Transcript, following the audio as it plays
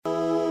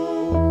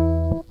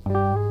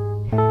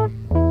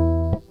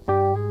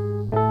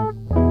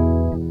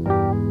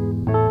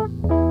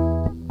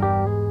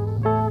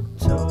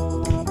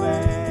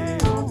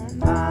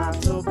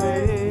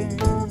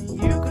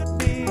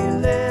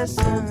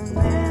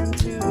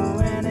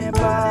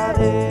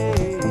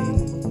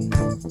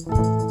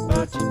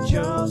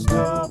just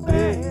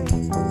obey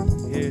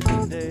here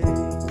today.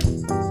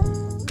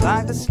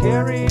 Like the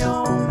scary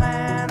old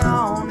man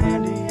on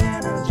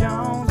Indiana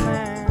Jones,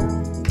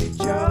 man, you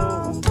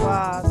chose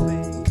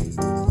wisely.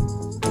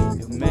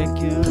 He'll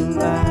make you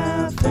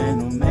laugh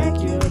and he'll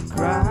make you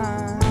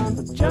cry,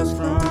 but just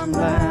from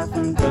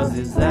laughing, 'cause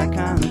he's that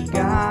kind of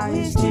guy.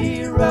 He's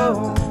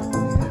T-Row,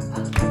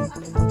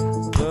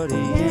 but he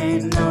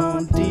ain't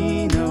no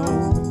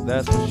Dino,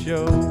 that's for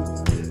sure.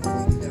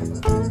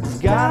 He's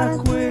got a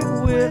quick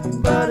wit,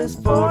 but his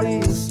 40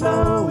 is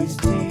slow. He's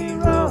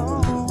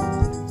T-Row.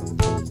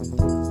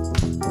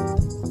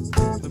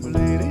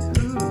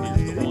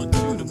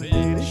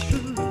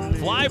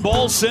 Fly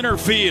ball center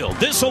field.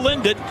 This'll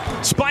end it.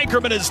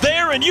 Spikerman is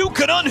there, and you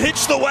can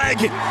unhitch the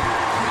wagon.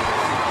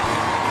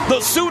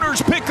 The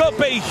Sooners pick up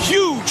a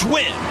huge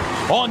win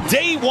on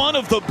day one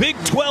of the Big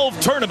 12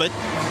 tournament,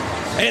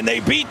 and they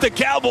beat the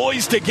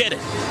Cowboys to get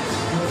it.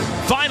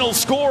 Final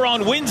score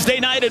on Wednesday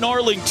night in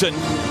Arlington.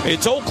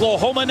 It's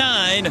Oklahoma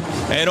 9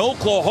 and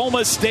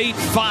Oklahoma State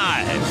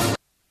 5.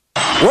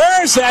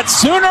 Where's that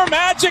Sooner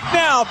magic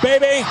now,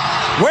 baby?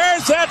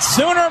 Where's that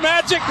Sooner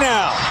magic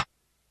now?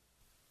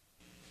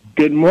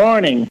 Good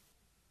morning.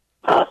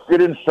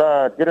 Get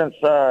inside.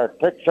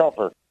 Take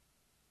shelter.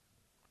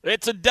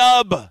 It's a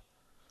dub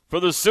for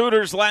the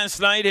Sooners last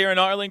night here in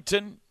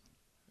Arlington.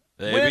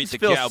 They Wins beat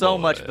the feel Cowboys. so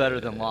much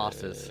better than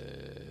losses.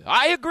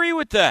 I agree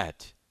with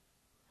that,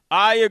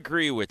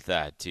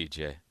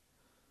 TJ.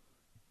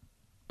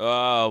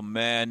 Oh,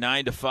 man,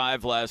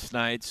 9-5 last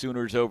night.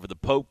 Sooners over the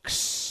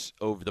Pokes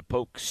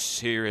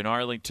here in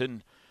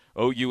Arlington.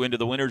 OU into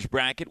the winner's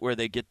bracket where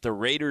they get the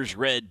Raiders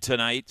red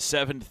tonight,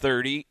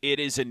 7:30. It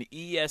is an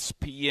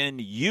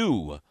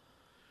ESPNU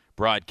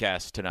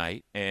broadcast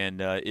tonight,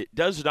 and it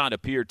does not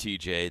appear,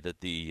 TJ,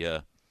 that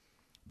the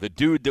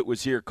dude that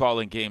was here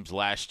calling games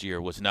last year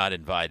was not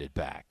invited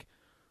back.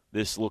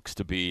 This looks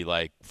to be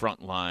like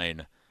front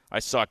line. I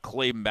saw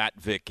Clay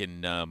Matvick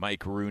and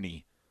Mike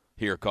Rooney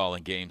here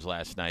calling games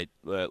last night,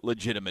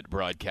 legitimate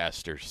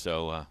broadcasters,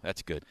 so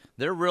that's good.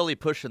 They're really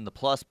pushing the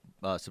Plus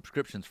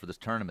subscriptions for this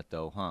tournament,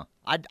 though, huh?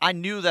 I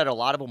knew that a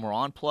lot of them were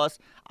on Plus.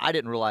 I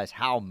didn't realize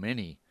how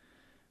many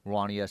were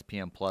on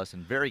ESPN Plus,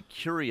 and very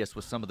curious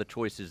with some of the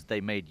choices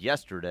they made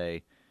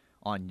yesterday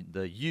on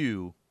the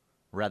U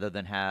rather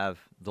than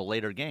have the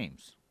later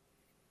games.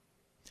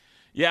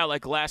 Yeah,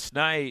 like last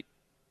night,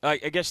 I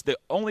guess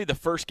only the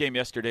first game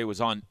yesterday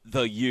was on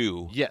the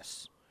U.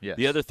 Yes.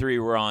 The other three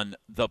were on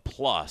the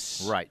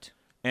Plus. Right.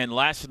 And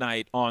last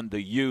night on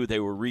the U,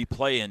 they were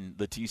replaying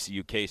the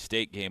TCU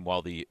K-State game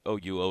while the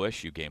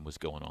OU-OSU game was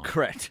going on.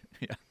 Correct.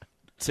 Yeah.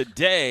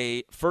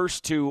 Today,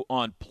 first two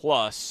on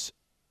Plus.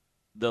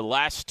 The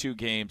last two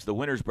games, the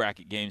winner's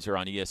bracket games, are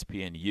on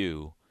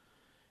ESPNU.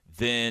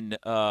 Then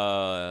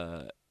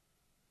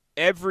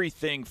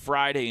everything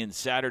Friday and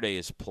Saturday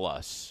is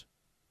Plus.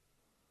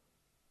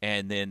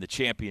 And then the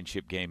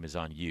championship game is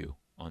on U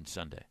on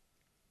Sunday.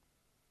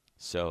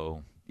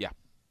 So, yeah.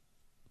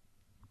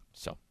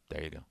 So,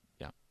 there you go.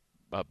 Yeah.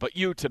 But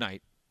you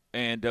tonight.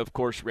 And, of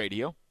course,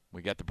 radio.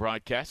 We got the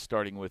broadcast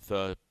starting with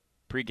a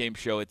pregame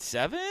show at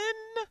 7.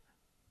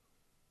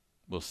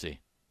 We'll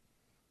see.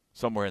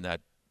 Somewhere in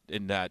that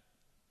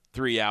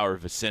 3-hour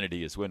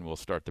vicinity is when we'll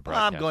start the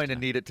broadcast. I'm going to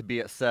need it to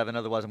be at 7.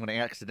 Otherwise, I'm going to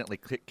accidentally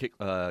kick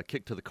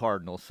to the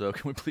Cardinals. So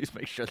can we please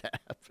make sure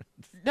that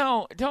happens?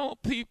 No, don't.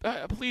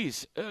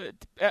 Please.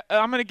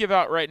 I'm going to give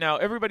out right now.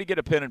 Everybody get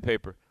a pen and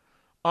paper.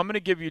 I'm going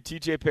to give you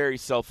TJ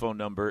Perry's cell phone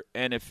number,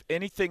 and if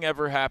anything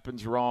ever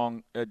happens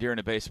wrong during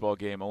a baseball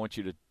game, I want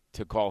you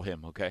to call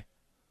him, okay?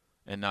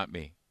 And not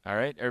me. All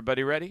right?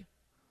 Everybody ready?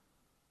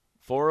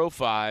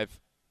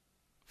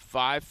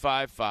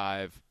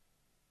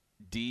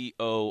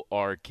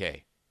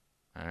 405-555-DORK.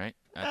 All right?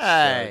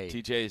 That's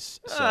TJ's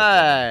cell phone.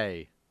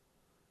 Hey.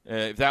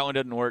 If that one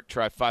doesn't work,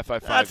 try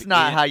 555. That's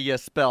not how you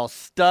spell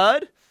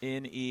stud.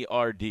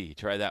 NERD.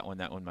 Try that one.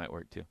 That one might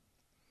work too.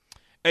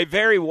 A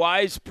very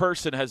wise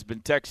person has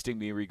been texting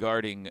me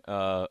regarding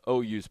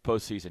OU's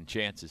postseason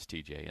chances,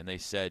 TJ, and they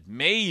said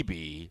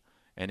maybe,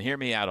 and hear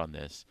me out on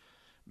this,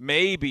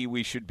 maybe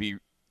we should be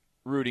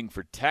rooting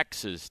for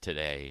Texas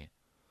today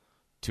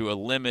to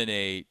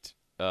eliminate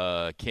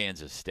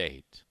Kansas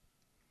State.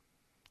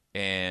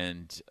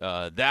 And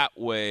that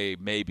way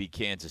maybe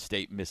Kansas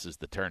State misses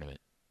the tournament.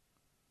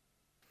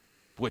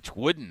 Which,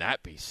 wouldn't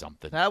that be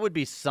something? That would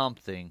be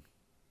something.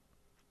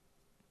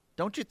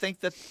 Don't you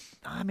think that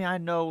 – I mean, I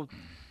know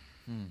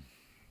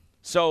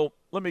So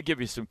let me give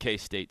you some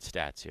K-State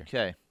stats here.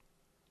 Okay.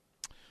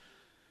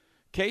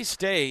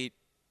 K-State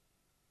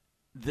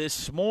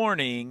this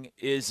morning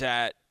is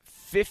at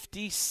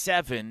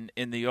 57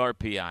 in the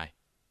RPI.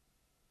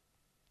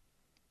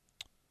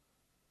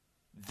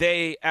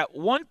 They, at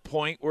one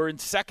point, were in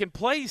second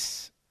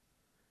place,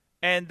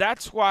 and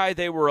that's why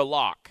they were a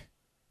lock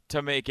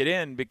to make it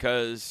in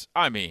because,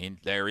 I mean,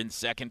 they're in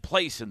second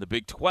place in the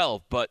Big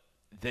 12, but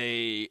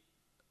they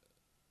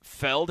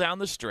fell down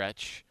the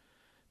stretch.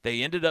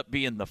 They ended up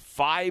being the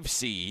 5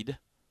 seed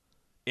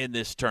in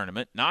this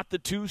tournament, not the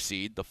 2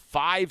 seed, the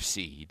 5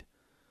 seed.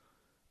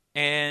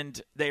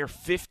 And they are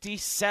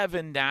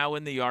 57 now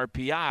in the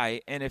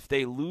RPI. And if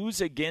they lose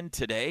again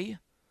today,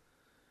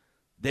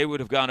 they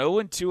would have gone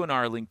 0-2 in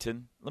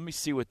Arlington. Let me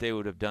see what they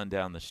would have done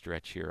down the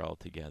stretch here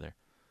altogether.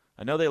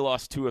 I know they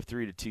lost 2 of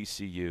 3 to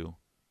TCU.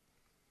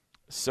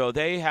 So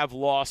they have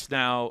lost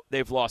now.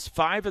 They've lost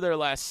 5 of their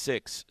last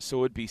 6. So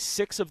it would be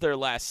 6 of their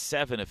last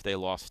 7 if they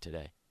lost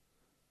today.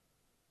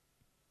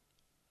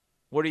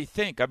 What do you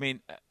think? I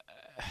mean,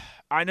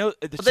 I know.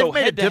 But they've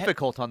made it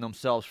difficult on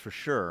themselves for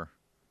sure.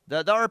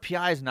 The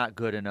RPI is not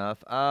good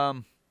enough.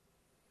 I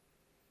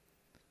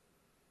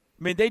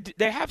mean,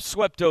 they have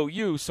swept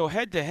OU, so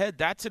head-to-head,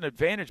 that's an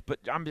advantage. But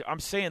I'm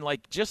saying,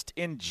 like, just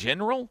in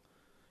general,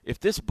 if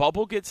this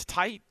bubble gets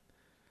tight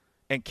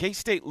and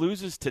K-State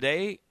loses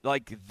today,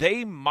 like,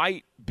 they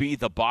might be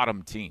the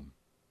bottom team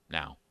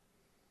now.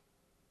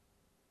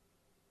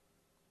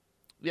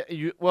 Yeah.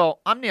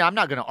 I'm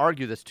not going to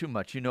argue this too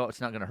much. You know,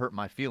 it's not going to hurt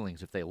my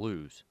feelings if they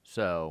lose.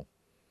 So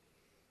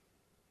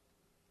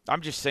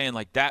I'm just saying,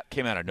 like, that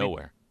came out of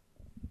nowhere.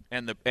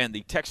 And the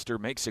texter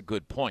makes a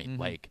good point. Mm-hmm.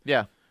 Like,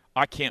 yeah.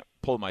 I can't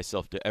pull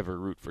myself to ever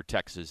root for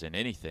Texas in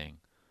anything,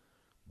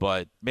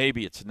 but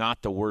maybe it's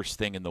not the worst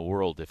thing in the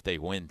world if they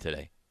win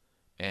today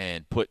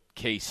and put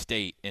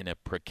K-State in a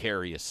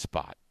precarious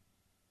spot.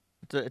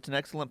 It's an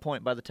excellent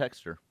point by the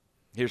texter.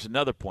 Here's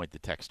another point the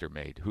texter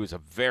made, who is a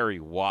very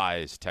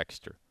wise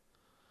texter.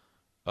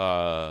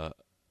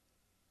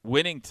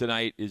 Winning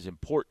tonight is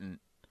important,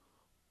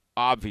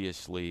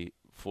 obviously,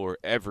 for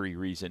every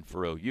reason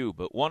for OU,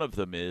 but one of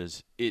them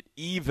is it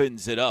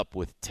evens it up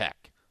with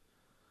Tech.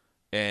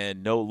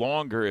 And no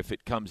longer, if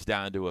it comes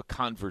down to a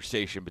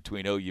conversation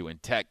between OU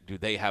and Tech, do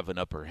they have an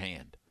upper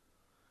hand.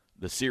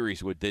 The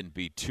series would then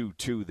be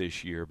 2-2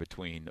 this year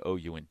between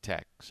OU and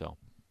Tech. So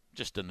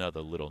just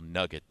another little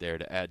nugget there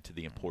to add to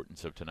the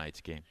importance of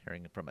tonight's game.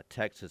 Hearing from a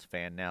Texas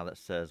fan now that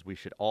says we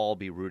should all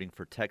be rooting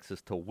for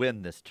Texas to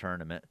win this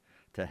tournament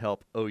to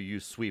help OU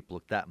sweep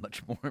look that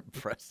much more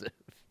impressive.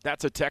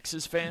 That's a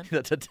Texas fan?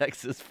 That's a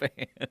Texas fan.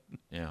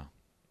 Yeah.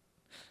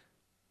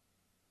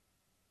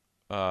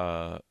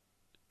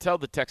 Tell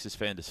the Texas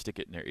fan to stick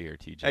it in their ear,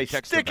 TJ. Hey,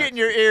 stick it in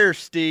your ear,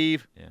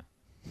 Steve. Yeah.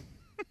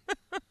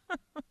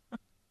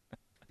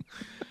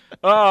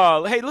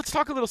 Hey, let's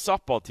talk a little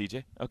softball,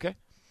 TJ, okay?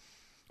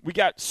 We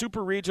got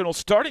Super Regional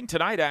starting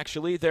tonight,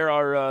 actually. There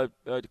are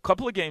a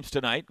couple of games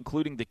tonight,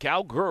 including the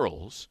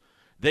Cowgirls.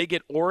 They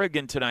get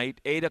Oregon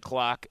tonight, 8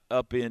 o'clock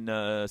up in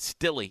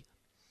Stilley.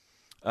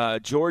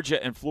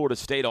 Georgia and Florida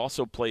State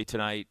also play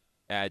tonight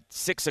at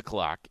 6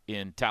 o'clock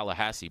in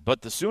Tallahassee.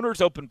 But the Sooners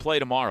open play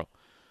tomorrow.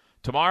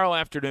 Tomorrow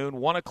afternoon,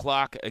 1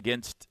 o'clock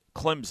against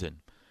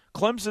Clemson.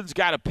 Clemson's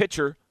got a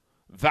pitcher,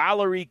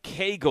 Valerie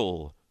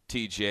Cagle,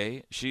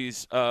 TJ.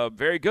 She's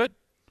very good.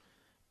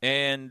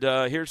 And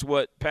here's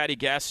what Patty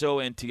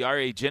Gasso and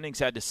Tiare Jennings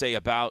had to say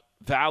about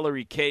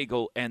Valerie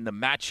Cagle and the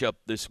matchup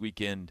this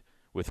weekend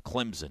with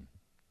Clemson.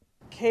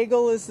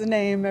 Cagle is the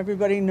name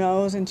everybody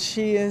knows, and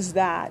she is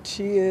that.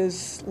 She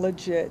is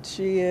legit.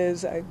 She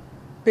is a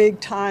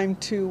big-time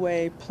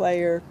two-way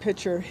player,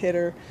 pitcher,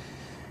 hitter.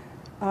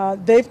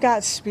 They've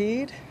got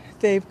speed.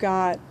 They've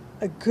got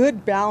a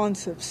good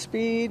balance of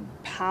speed,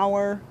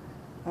 power.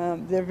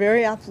 They're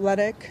very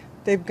athletic.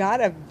 They've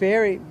got a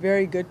very,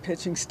 very good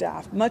pitching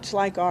staff, much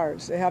like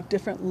ours. They have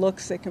different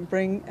looks they can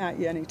bring at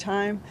you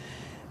anytime.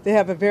 They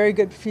have a very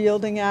good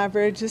fielding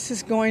average. This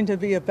is going to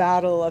be a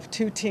battle of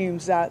two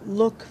teams that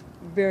look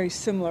very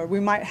similar. We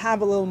might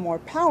have a little more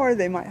power.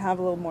 They might have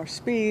a little more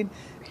speed.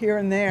 Here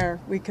and there,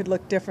 we could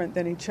look different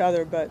than each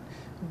other, but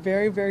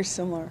very, very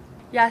similar.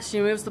 Yeah, she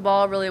moves the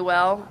ball really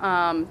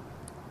well,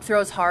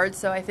 throws hard,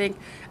 so I think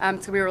it's going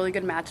to be a really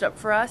good matchup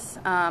for us.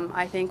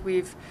 I think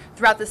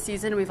throughout the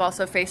season, we've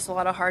also faced a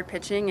lot of hard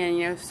pitching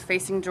and,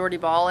 facing Jordy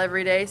Ball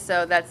every day,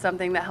 so that's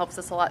something that helps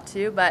us a lot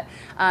too. But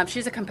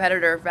she's a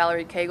competitor,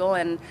 Valerie Cagle,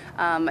 and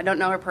I don't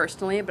know her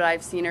personally, but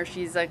I've seen her.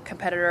 She's a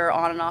competitor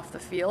on and off the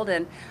field,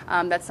 and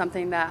that's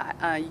something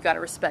that you got to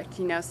respect,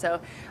 So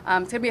it's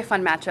going to be a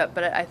fun matchup,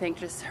 but I think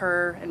just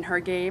her and her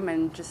game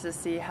and just to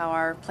see how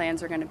our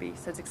plans are going to be,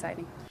 so it's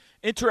exciting.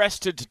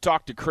 Interested to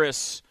talk to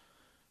Chris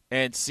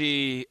and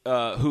see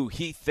who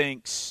he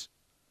thinks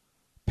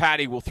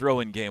Patty will throw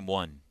in game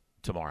 1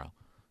 tomorrow.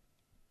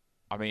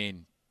 I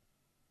mean,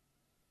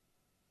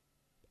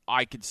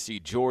 I could see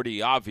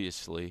Jordy,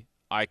 obviously.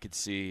 I could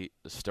see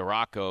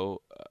Staracco.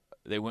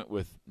 They went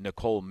with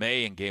Nicole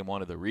May in game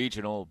 1 of the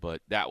regional,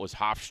 but that was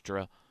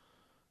Hofstra,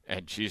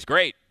 and she's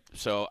great.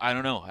 So I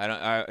don't know.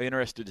 I'm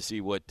interested to see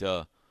what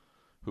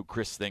who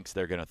Chris thinks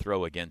they're going to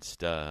throw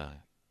against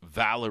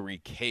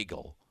Valerie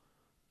Cagle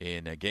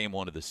in game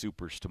 1 of the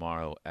Supers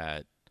tomorrow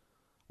at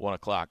 1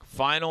 o'clock.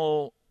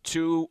 Final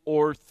 2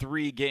 or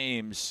 3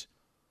 games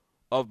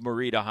of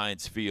Marita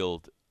Hines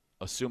Field,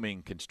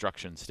 assuming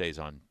construction stays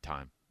on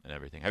time and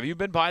everything. Have you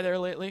been by there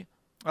lately?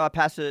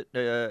 Pass it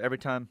every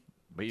time.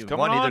 But you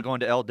want either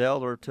going to El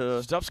Del or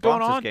to Stuff's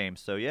going on.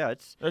 Games. So, yeah,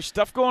 there's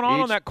stuff going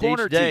on that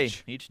corner.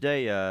 Each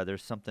day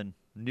there's something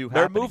new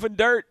happening. They're moving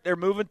dirt. They're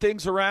moving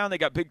things around. They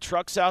got big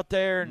trucks out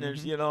there, and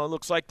there's it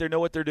looks like they know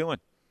what they're doing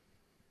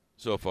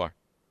so far.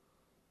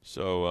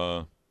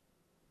 So,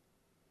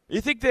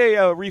 you think they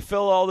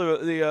refill all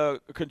the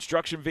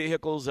construction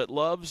vehicles at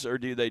Love's, or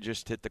do they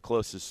just hit the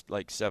closest,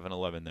 like,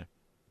 7-Eleven there?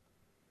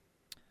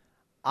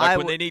 Like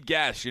when they need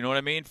gas, you know what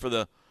I mean? For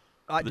the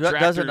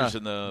tractors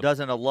and the...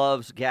 Doesn't a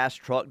Love's gas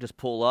truck just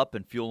pull up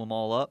and fuel them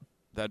all up?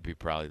 That'd be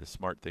probably the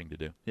smart thing to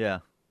do. Yeah.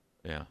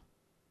 Yeah.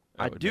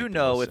 I do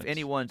know if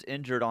anyone's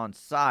injured on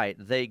site,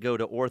 they go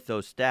to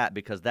Orthostat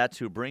because that's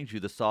who brings you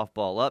the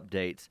softball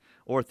updates.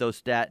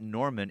 Orthostat in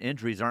Norman.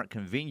 Injuries aren't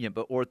convenient,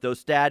 but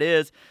Orthostat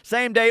is.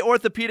 Same-day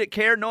orthopedic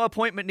care, no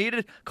appointment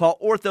needed. Call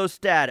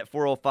Orthostat at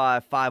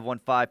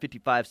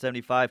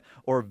 405-515-5575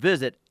 or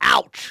visit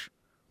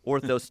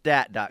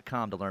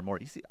orthostat.com to learn more.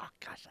 You see, oh,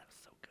 gosh, that was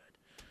so good.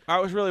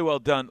 That was really well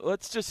done.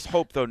 Let's just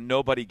hope, though,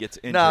 nobody gets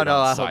injured No, on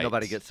I hope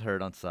nobody gets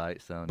hurt on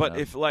site. So, but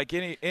if, like,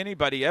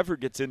 anybody ever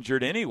gets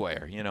injured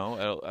anywhere, you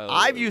know.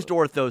 I've used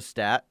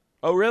Orthostat.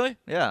 Oh, really?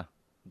 Yeah.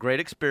 Great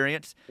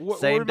experience.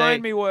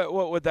 Remind me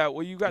what would that?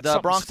 Well, you got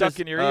something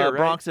stuck in your ear, right?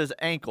 Bronx's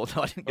ankle.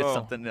 No, I didn't get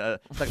something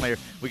stuck in my ear.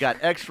 We got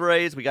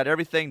X-rays. We got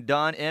everything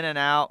done in and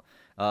out.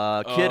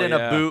 Kid in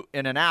a boot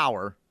in an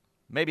hour,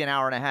 maybe an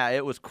hour and a half.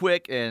 It was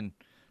quick, and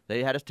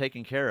they had us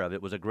taken care of.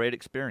 It was a great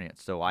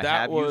experience. So I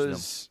have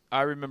used them.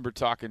 I remember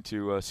talking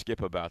to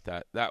Skip about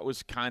that. That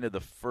was kind of the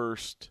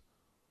first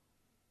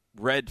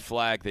red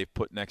flag they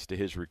put next to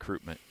his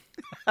recruitment.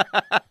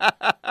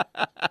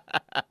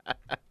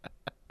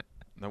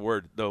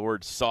 The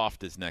word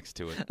soft is next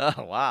to it.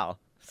 Oh, wow.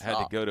 I had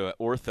to go to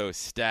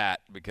Orthostat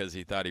because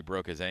he thought he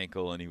broke his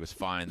ankle and he was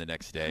fine the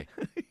next day.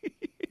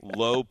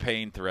 Low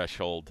pain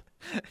threshold.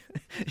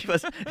 He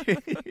wasn't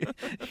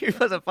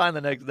fine the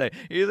next day.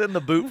 He was in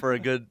the boot for a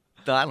good,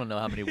 I don't know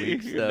how many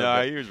weeks. He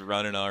was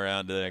running all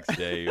around the next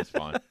day. He was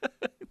fine.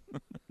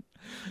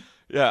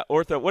 Yeah,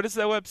 what is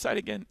that website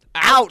again?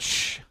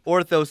 Ouch!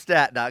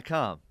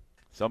 Orthostat.com.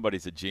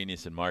 Somebody's a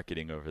genius in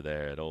marketing over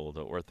there at old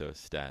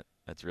Orthostat.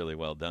 That's really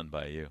well done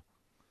by you.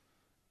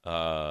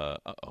 I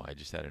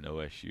just had an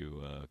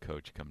OSU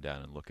coach come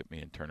down and look at me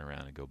and turn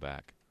around and go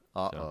back.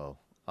 Uh-oh.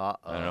 I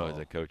don't know, it was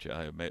a coach.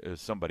 It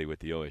was somebody with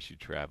the OSU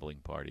traveling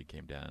party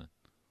came down and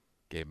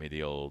gave me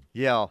the old...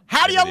 Yeah.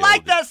 How do you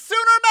like the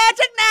Sooner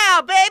Magic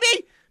now,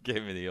 baby?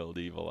 Gave me the old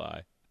evil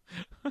eye.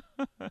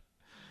 It's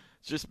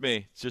just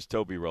me. It's just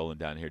Toby rolling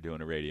down here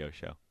doing a radio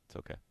show. It's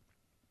okay.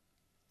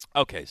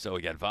 Okay, so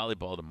we got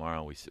volleyball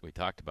tomorrow. We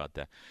talked about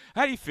that.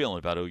 How are you feeling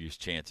about OU's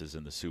chances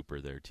in the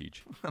Super there,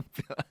 Teach?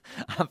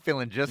 I'm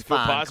feeling just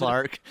fine,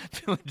 Clark.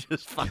 Feeling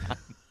just fine.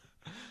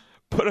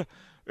 But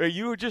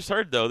you just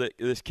heard, though, that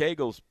this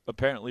Kegel's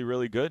apparently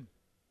really good.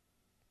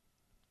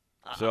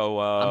 So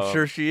I'm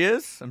sure she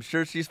is. I'm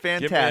sure she's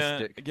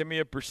fantastic. Give me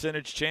a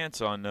percentage chance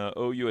on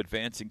OU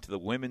advancing to the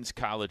Women's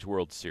College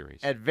World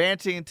Series.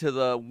 Advancing to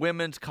the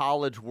Women's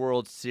College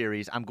World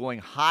Series. I'm going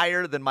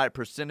higher than my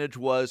percentage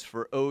was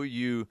for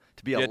OU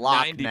to be a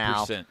lock 90%.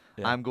 Now.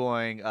 Yeah. I'm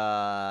going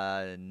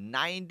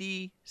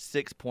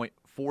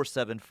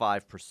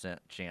 96.475%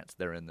 chance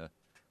they're in the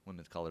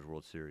Women's College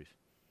World Series.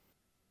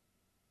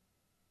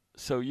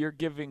 So you're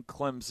giving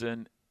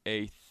Clemson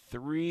a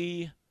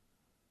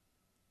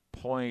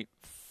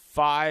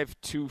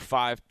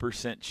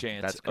 3.525%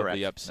 chance of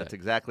the upset. That's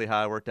exactly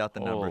how I worked out the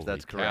numbers. Holy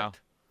That's correct. Cow.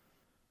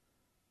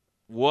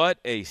 What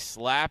a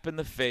slap in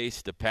the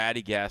face to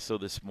Patty Gasso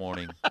this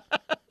morning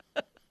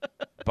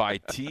by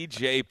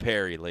T.J.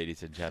 Perry,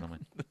 ladies and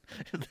gentlemen.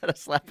 Is that a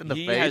slap in the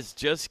face? He has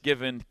just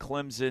given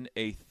Clemson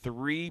a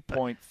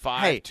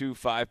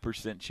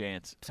 3.525%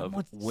 chance of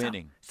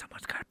winning.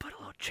 Someone's got to put a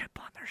little chip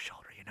on their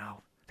shoulder, you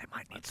know. They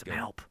might need some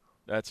help.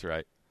 That's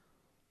right.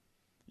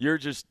 You're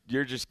just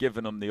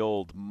giving them the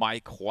old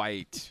Mike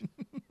White.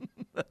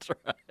 That's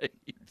right.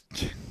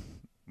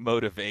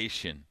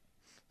 Motivation.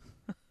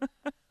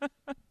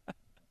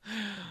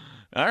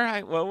 All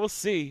right. Well, we'll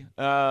see.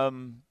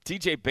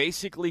 TJ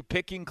basically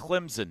picking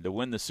Clemson to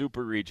win the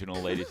Super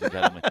Regional, ladies and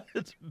gentlemen.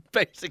 That's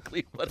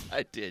basically what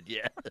I did.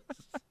 Yes.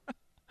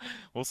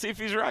 We'll see if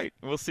he's right.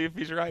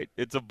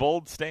 It's a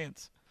bold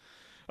stance.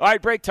 All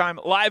right, break time.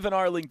 Live in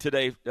Arlington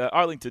today,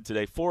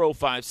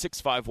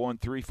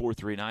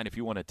 405-651-3439. If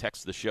you want to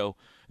text the show,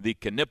 the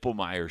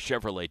Knippelmeyer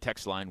Chevrolet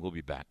text line. We'll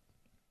be back.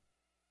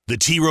 The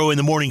T-Row in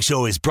the Morning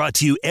Show is brought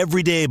to you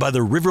every day by the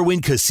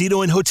Riverwind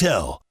Casino and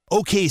Hotel,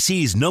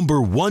 OKC's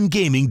 #1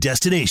 gaming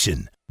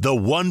destination. The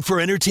one for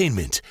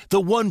entertainment,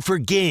 the one for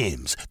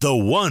games, the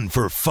one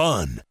for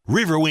fun.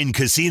 Riverwind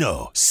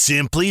Casino,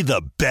 simply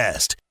the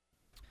best.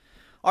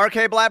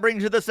 RK Black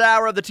brings you this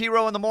hour of the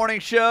T-Row in the Morning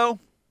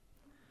Show.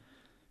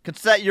 Can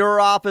set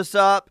your office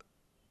up.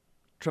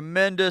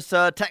 Tremendous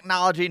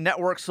technology,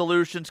 network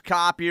solutions,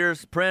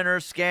 copiers,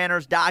 printers,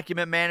 scanners,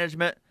 document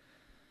management.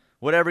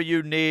 Whatever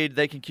you need,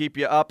 they can keep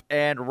you up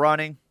and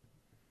running.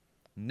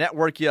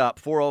 Network you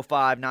up,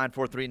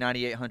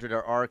 405-943-9800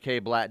 or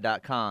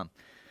rkblack.com.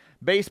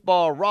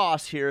 Baseball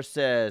Ross here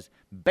says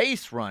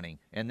base running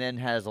and then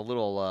has a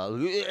little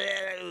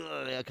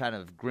kind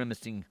of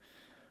grimacing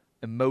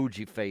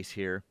emoji face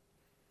here.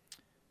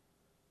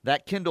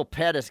 That Kendall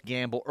Pettis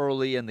gamble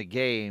early in the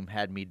game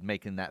had me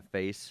making that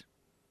face.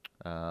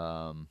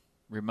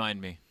 Remind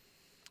me.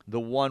 The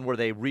one where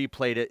they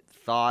replayed it,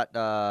 thought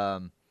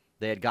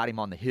they had got him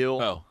on the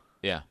hill. Oh,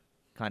 yeah.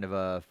 Kind of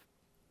a.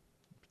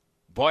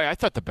 Boy, I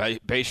thought the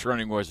base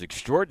running was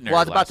extraordinary. Well,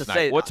 I was about last to night.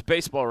 say, What's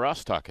Baseball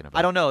Ross talking about?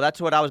 I don't know. That's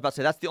what I was about to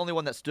say. That's the only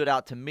one that stood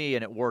out to me,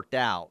 and it worked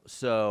out.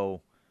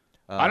 So.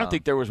 I don't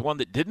think there was one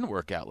that didn't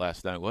work out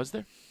last night, was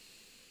there?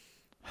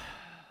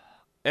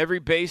 Every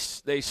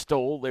base they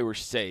stole, they were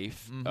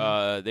safe.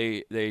 Mm-hmm.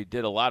 They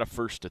did a lot of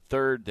first to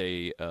third.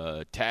 They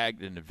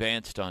tagged and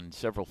advanced on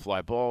several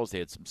fly balls. They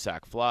had some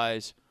sac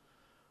flies.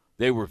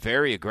 They were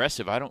very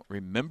aggressive. I don't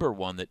remember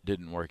one that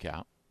didn't work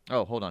out.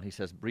 Oh, hold on. He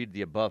says, read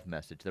the above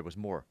message. There was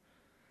more.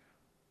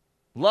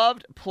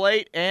 Loved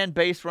plate and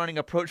base running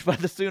approach by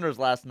the Sooners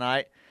last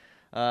night.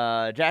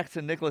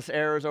 Jackson Nicholas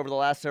errors over the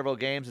last several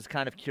games is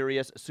kind of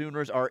curious.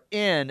 Sooners are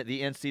in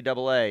the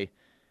NCAA.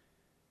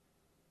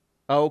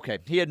 Oh, okay.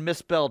 He had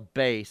misspelled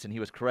base, and he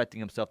was correcting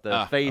himself.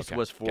 The face okay.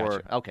 was for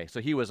Gotcha. okay.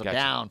 So he was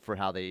down for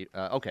how they.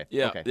 Okay.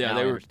 Yeah, okay. yeah.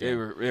 Now They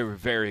were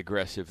very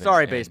aggressive.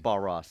 Sorry, and Baseball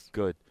Ross.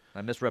 Good.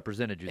 I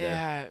misrepresented you there.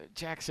 Yeah,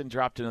 Jackson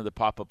dropped into the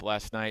pop-up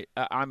last night.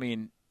 I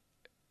mean,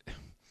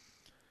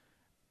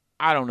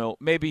 I don't know.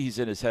 Maybe he's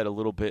in his head a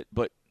little bit,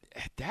 but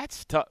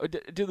that's tough.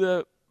 Do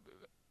the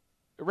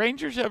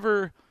Rangers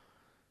ever,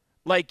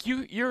 like,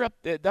 you're up,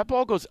 that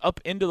ball goes up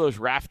into those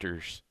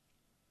rafters,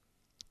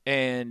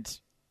 and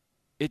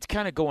it's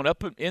kind of going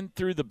up and in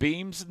through the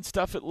beams and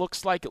stuff, it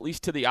looks like, at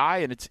least to the eye,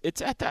 and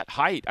it's at that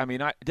height. I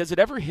mean, does it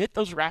ever hit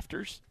those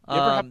rafters? You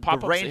ever have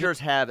pop-ups the Rangers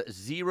have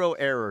 0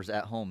 errors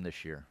at home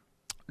this year.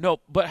 No,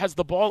 but has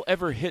the ball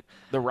ever hit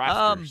the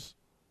rafters?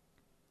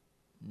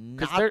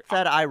 Not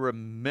that I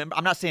remember.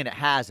 I'm not saying it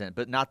hasn't,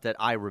 but not that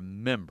I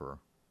remember.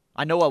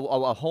 I know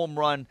a home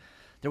run.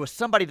 There was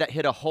somebody that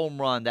hit a home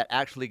run that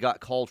actually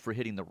got called for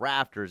hitting the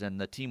rafters, and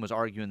the team was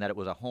arguing that it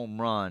was a home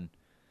run,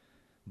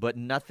 but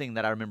nothing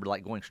that I remember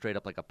like going straight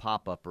up like a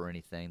pop-up or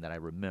anything that I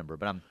remember.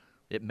 But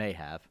it may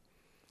have.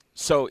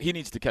 So he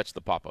needs to catch the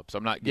pop-ups.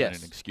 I'm not giving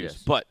an excuse.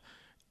 Yes. But,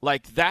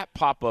 like, that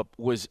pop-up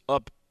was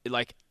up,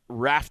 like,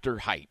 rafter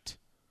height.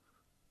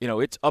 You know,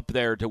 it's up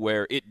there to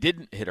where it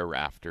didn't hit a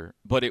rafter,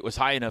 but it was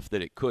high enough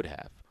that it could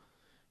have.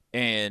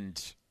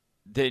 And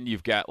then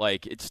you've got,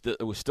 like,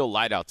 it was still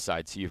light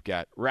outside, so you've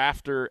got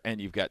rafter and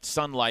you've got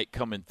sunlight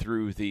coming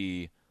through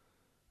the,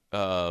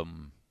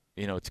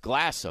 it's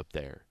glass up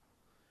there.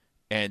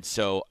 And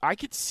so I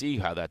could see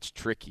how that's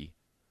tricky,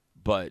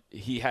 but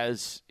he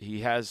has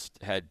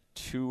had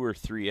 2 or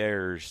 3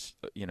 errors,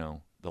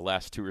 the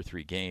last 2 or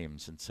 3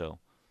 games, and so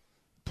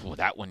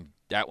that one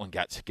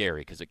got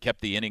scary because it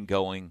kept the inning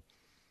going.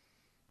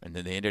 And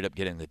then they ended up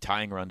getting the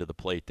tying run to the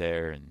plate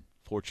there, and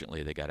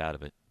fortunately they got out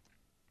of it.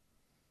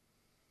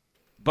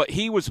 But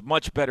he was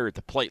much better at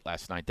the plate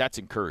last night. That's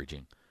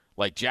encouraging.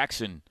 Like,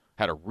 Jackson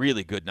had a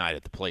really good night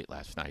at the plate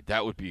last night.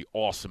 That would be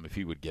awesome if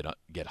he would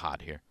get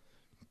hot here.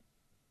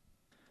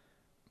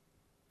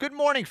 Good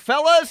morning,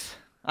 fellas.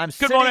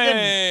 Good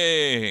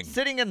morning.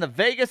 Sitting in the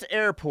Vegas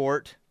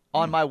airport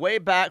on my way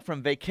back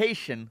from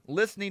vacation,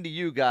 listening to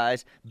you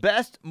guys.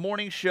 Best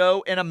morning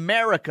show in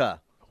America.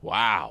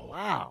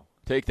 Wow.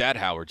 Take that,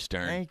 Howard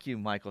Stern. Thank you,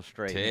 Michael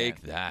Strahan.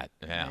 Take that.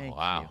 Yeah, Thank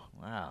wow. you.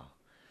 Wow.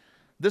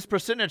 This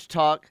percentage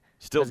talk.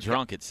 Still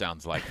drunk, it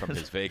sounds like, from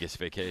his Vegas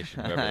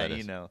vacation, whoever that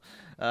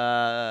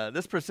is.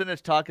 This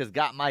percentage talk has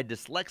got my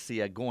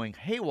dyslexia going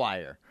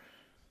haywire.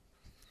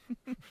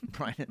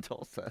 Brian in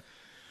Tulsa.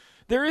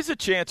 There is a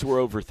chance we're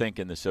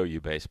overthinking this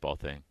OU baseball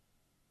thing.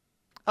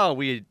 Oh,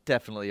 we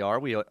definitely are.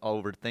 We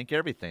overthink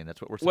everything.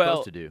 That's what we're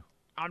supposed to do.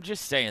 I'm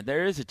just saying,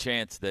 there is a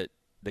chance that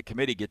the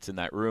committee gets in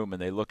that room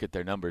and they look at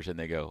their numbers and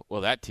they go,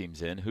 well, that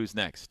team's in. Who's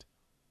next?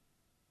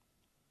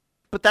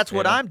 But that's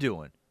what I'm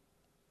doing.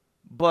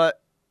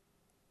 But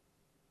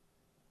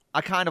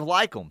I kind of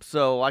like them,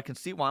 so I can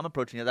see why I'm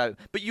approaching it that way.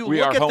 But you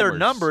look at their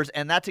numbers,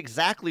 and that's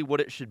exactly what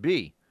it should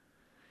be.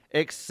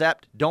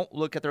 Except don't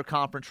look at their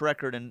conference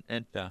record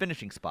and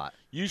finishing spot.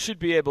 You should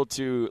be able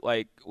to,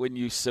 like, when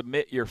you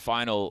submit your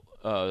final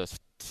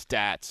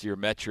stats, your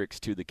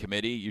metrics to the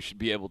committee, you should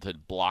be able to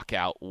block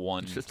out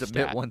one Just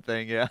admit one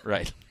thing, yeah.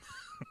 Right.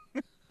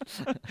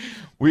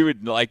 We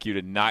would like you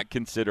to not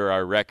consider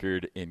our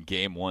record in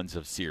game ones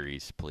of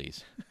series,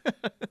 please.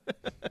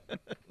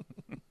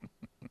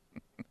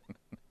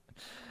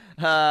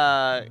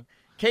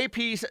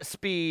 KP's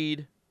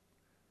speed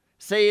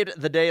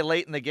saved the day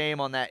late in the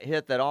game on that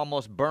hit that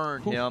almost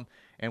burned him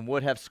and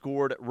would have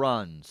scored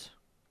runs.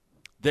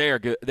 They are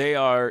good. They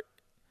are.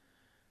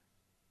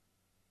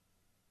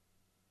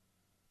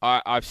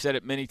 I've said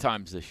it many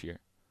times this year.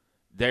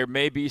 There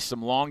may be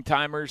some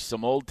long-timers,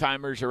 some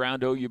old-timers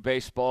around OU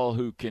baseball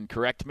who can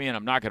correct me, and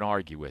I'm not going to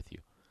argue with you.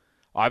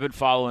 I've been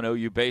following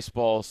OU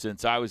baseball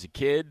since I was a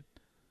kid.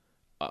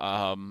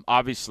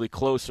 Obviously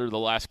closer the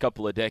last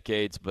couple of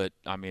decades, but,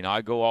 I mean,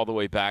 I go all the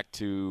way back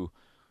to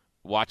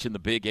watching the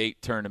Big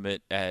 8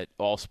 tournament at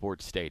All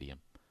Sports Stadium.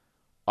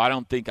 I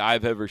don't think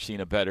I've ever seen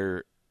a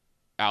better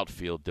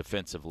outfield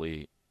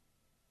defensively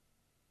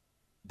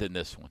than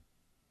this one.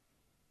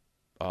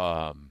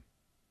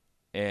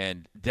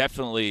 And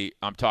definitely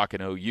I'm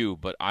talking OU,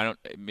 but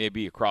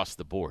maybe across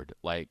the board.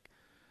 Like,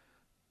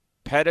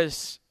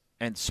 Pettis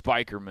and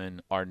Spikerman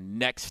are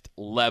next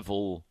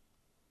level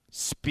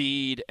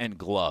speed and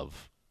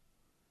glove.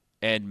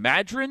 And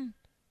Madron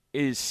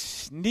is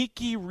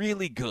sneaky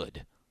really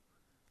good.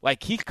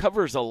 Like, he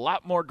covers a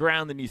lot more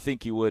ground than you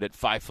think he would at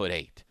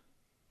 5'8".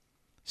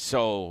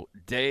 So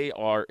they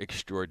are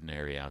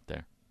extraordinary out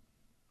there.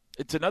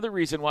 It's another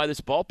reason why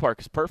this ballpark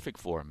is perfect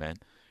for him, man.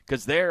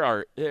 Because there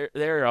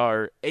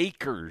are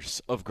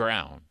acres of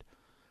ground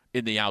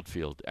in the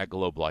outfield at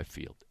Globe Life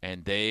Field,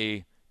 and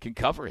they can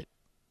cover it.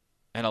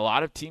 And a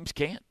lot of teams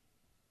can't.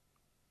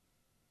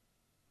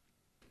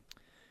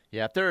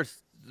 Yeah, if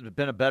there's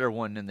been a better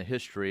one in the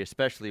history,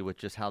 especially with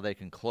just how they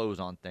can close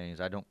on things,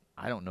 I don't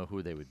know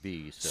who they would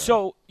be.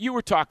 So you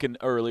were talking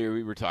earlier,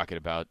 we were talking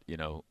about,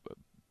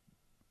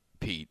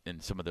 Pete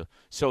and some of the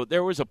 – so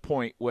there was a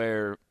point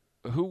where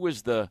who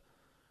was the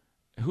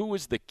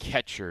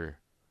catcher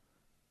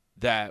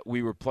that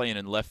we were playing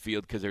in left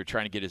field because they were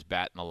trying to get his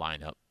bat in the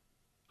lineup?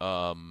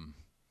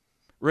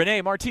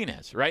 Rene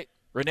Martinez, right?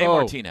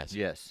 Martinez.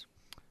 Yes.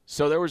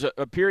 So there was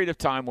a period of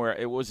time where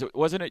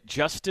wasn't it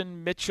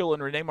Justin Mitchell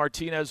and Rene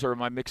Martinez, or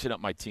am I mixing up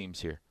my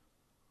teams here?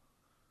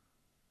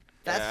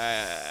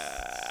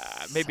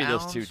 Maybe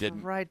those two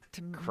didn't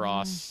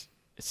cross.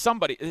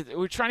 Somebody, we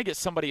were trying to get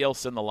somebody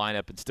else in the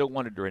lineup and still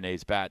wanted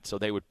Rene's bat, so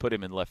they would put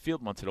him in left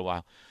field once in a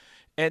while.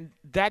 And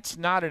that's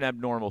not an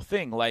abnormal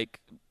thing.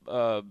 Like,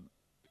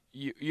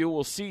 you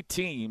will see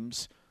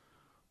teams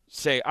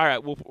say, all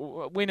right,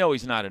 well, we know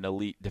he's not an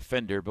elite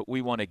defender, but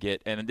we want to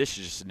get, and this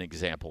is just an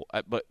example,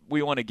 but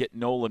we want to get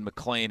Nolan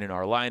McLean in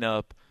our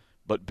lineup,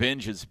 but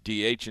Binge is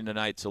DHing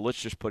tonight, so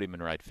let's just put him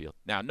in right field.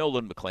 Now,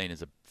 Nolan McLean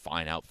is a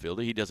fine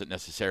outfielder. He doesn't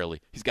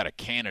necessarily, he's got a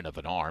cannon of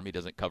an arm. He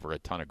doesn't cover a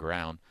ton of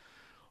ground.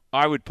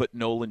 I would put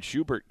Nolan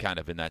Schubert kind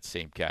of in that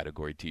same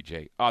category,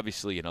 TJ.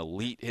 Obviously an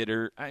elite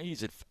hitter.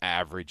 He's an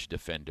average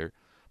defender,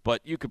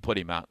 but you could put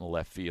him out in the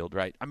left field,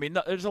 right? I mean,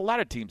 there's a lot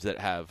of teams that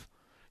have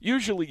 –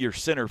 usually your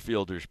center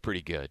fielder's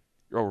pretty good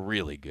or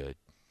really good.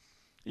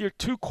 Your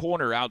two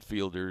corner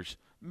outfielders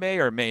may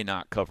or may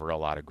not cover a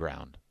lot of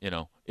ground, And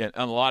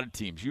a lot of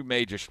teams, you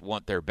may just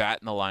want their bat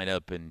in the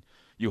lineup and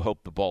you hope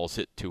the ball's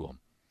hit to them.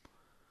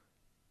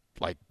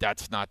 Like,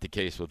 that's not the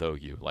case with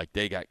OU. Like,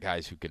 they got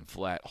guys who can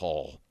flat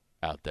haul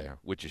out there,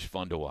 which is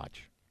fun to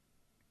watch.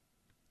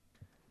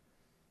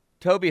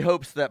 Toby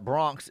hopes that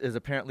Bronx is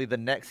apparently the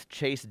next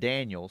Chase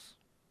Daniels.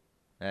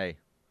 Hey,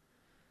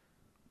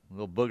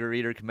 little booger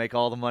eater can make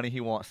all the money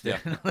he wants to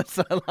on the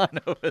sideline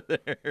over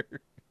there.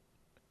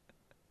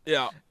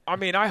 Yeah, I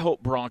mean, I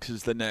hope Bronx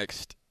is the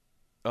next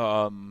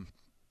Tony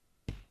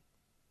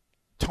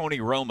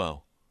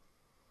Romo.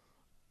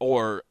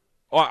 Or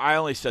I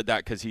only said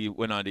that because he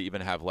went on to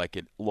even have like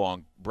a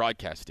long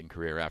broadcasting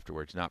career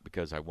afterwards, not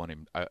because I want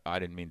him. I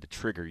didn't mean to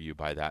trigger you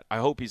by that. I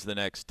hope he's the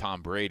next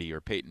Tom Brady or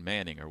Peyton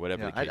Manning or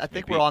whatever the case I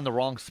think may be. we're on the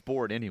wrong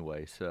sport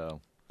anyway.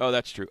 So. Oh,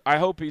 that's true. I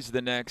hope he's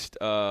the next.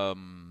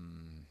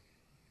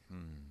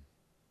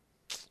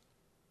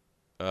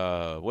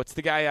 What's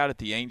the guy out at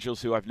the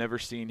Angels who I've never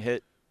seen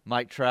hit?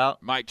 Mike Trout.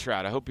 Mike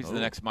Trout. I hope he's the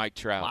next Mike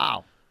Trout.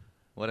 Wow,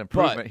 what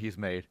improvement he's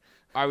made.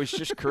 I was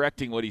just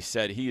correcting what he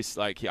said. He's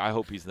like, I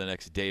hope he's the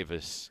next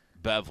Davis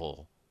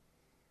Bevel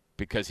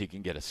because he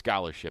can get a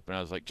scholarship. And I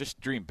was like, just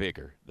dream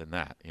bigger than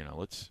that.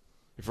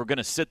 If we're going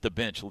to sit the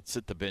bench, let's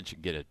sit the bench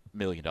and get $1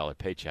 million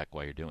paycheck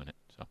while you're doing it.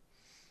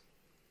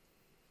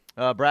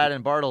 So, Brad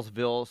in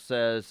Bartlesville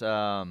says,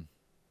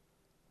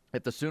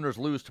 if the Sooners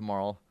lose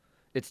tomorrow,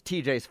 it's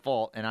TJ's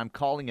fault, and I'm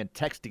calling and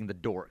texting the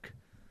dork.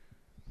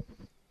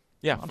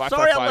 Yeah, I'm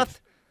sorry I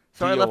left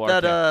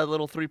that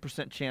little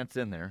 3% chance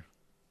in there.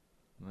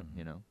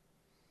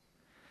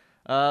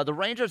 The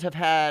Rangers have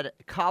had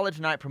college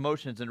night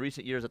promotions in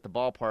recent years at the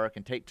ballpark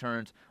and take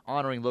turns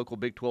honoring local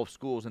Big 12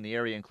 schools in the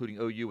area, including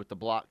OU with the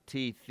Block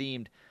T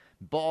themed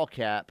ball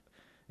cap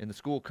in the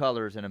school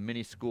colors and a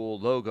mini school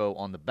logo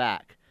on the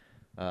back.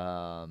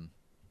 Hang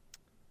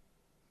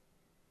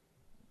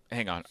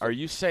on. Are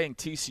you saying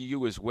TCU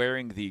was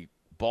wearing the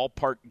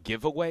ballpark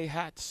giveaway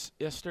hats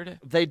yesterday?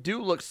 They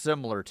do look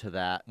similar to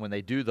that when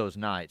they do those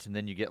nights, and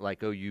then you get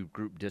like OU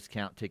group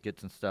discount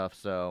tickets and stuff.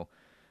 So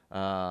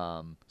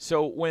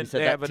when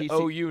they have an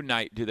OU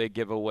night, do they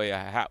give away a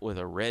hat with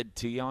a red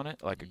T on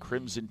it, like a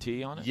crimson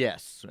T on it?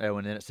 Yes,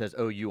 and then it says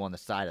OU on the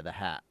side of the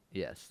hat.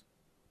 Yes.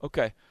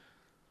 Okay.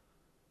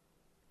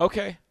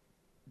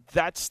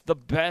 That's the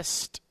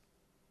best.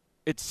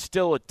 It's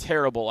still a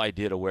terrible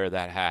idea to wear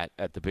that hat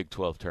at the Big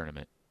 12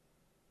 tournament.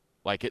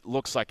 Like, it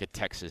looks like a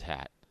Texas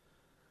hat.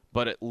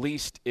 But at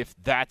least if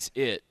that's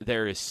it,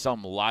 there is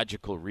some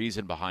logical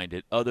reason behind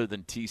it other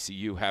than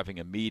TCU having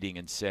a meeting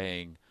and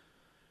saying,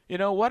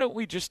 why don't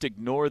we just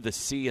ignore the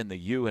C and the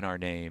U in our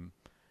name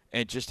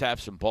and just have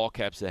some ball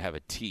caps that have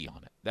a T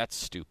on it? That's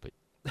stupid.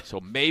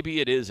 So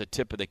maybe it is a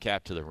tip of the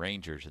cap to the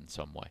Rangers in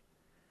some way.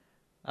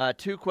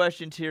 2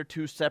 questions here,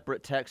 2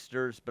 separate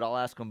texters, but I'll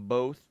ask them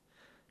both.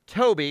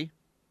 Toby,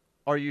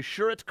 are you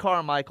sure it's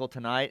Carmichael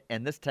tonight?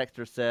 And this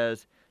texter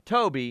says,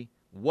 Toby,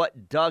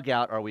 what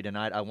dugout are we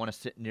tonight? I want to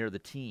sit near the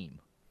team.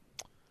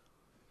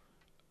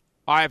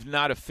 I have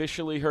not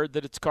officially heard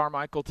that it's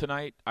Carmichael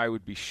tonight. I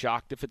would be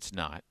shocked if it's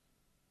not.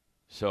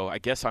 So I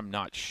guess I'm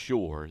not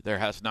sure. There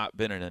has not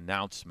been an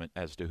announcement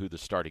as to who the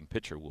starting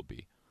pitcher will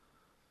be.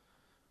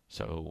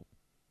 So,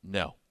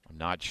 no, I'm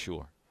not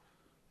sure.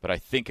 But I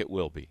think it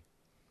will be.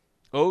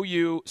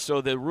 OU,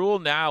 so the rule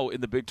now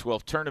in the Big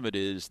 12 tournament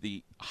is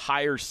the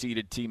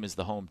higher-seeded team is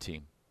the home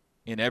team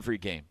in every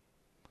game.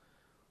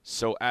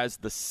 So as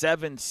the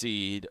 7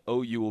 seed,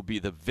 OU will be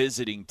the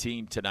visiting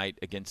team tonight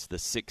against the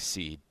 6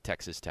 seed,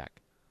 Texas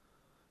Tech,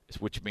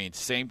 which means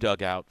same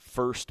dugout,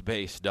 first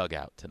base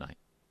dugout tonight.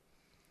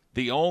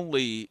 The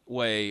only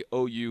way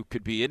OU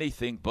could be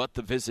anything but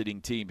the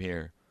visiting team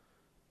here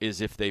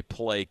is if they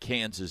play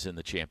Kansas in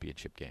the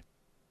championship game.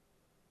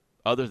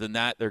 Other than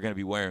that, they're going to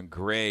be wearing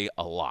gray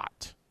a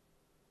lot.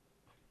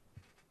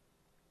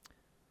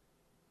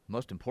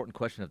 Most important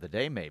question of the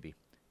day, maybe.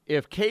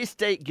 If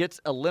K-State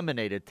gets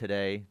eliminated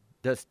today,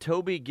 does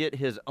Toby get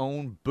his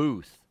own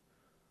booth?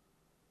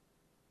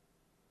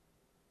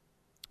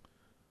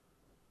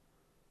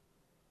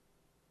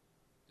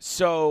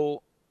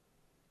 So,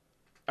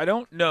 I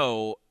don't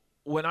know.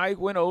 When I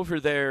went over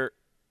there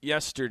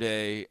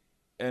yesterday,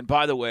 and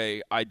by the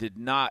way, I did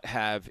not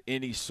have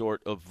any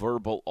sort of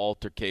verbal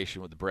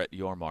altercation with Brett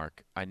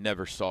Yormark. I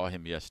never saw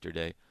him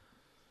yesterday.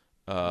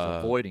 He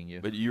was avoiding you.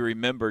 But you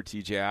remember,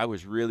 TJ, I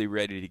was really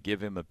ready to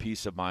give him a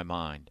piece of my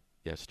mind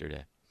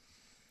yesterday.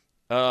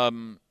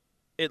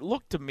 It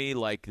looked to me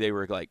like they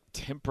were like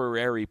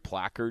temporary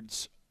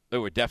placards. There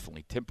were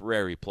definitely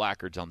temporary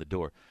placards on the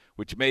door,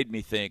 which made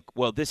me think,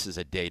 well, this is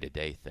a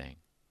day-to-day thing.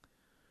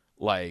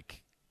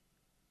 Like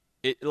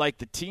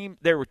the team,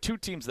 there were 2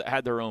 teams that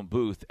had their own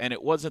booth, and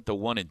it wasn't the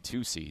 1 and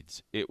 2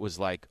 seeds. It was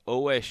like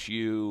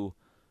OSU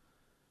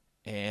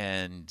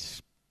and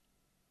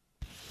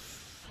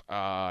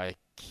I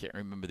can't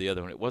remember the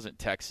other one. It wasn't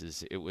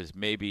Texas. It was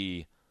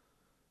maybe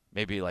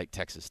like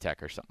Texas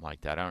Tech or something like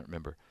that. I don't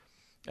remember.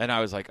 And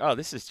I was like, oh,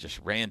 this is just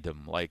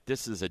random. Like,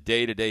 this is a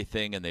day-to-day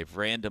thing, and they've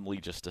randomly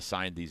just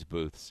assigned these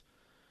booths.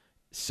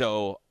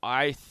 So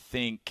I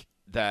think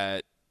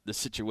that the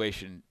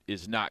situation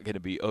is not going to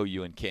be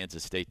OU and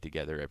Kansas State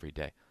together every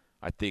day.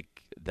 I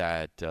think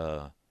that's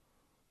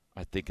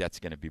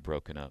going to be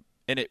broken up.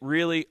 And it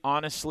really,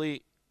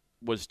 honestly,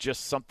 was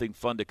just something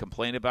fun to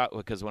complain about,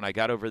 because when I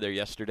got over there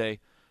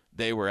yesterday,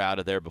 they were out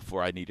of there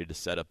before I needed to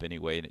set up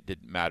anyway, and it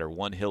didn't matter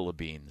one hill of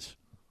beans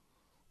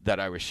that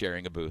I was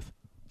sharing a booth.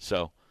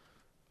 So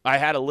I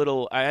had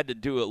to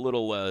do a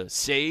little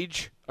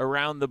sage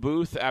around the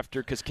booth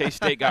because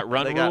K-State got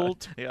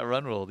run-ruled. Yeah,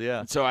 run-ruled, yeah.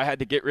 And so I had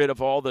to get rid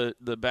of all the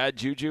bad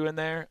juju in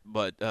there,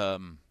 but,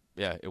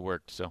 yeah, it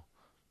worked. So,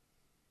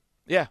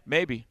 yeah,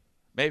 maybe.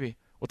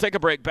 We'll take a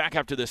break. Back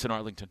after this in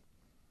Arlington.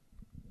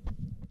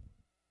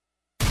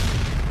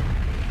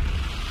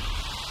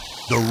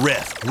 The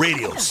Ref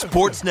Radio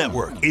Sports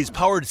Network is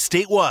powered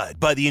statewide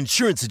by the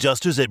insurance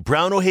adjusters at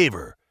Brown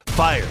O'Haver.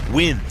 Fire,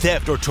 wind,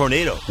 theft, or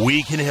tornado,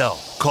 we can help.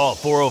 Call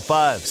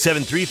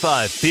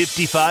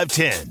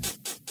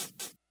 405-735-5510.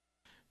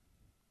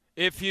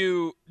 If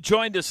you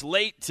joined us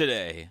late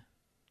today,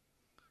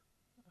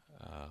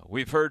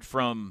 we've heard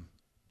from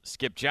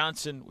Skip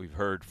Johnson. We've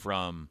heard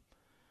from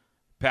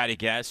Patty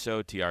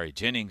Gasso, Tiare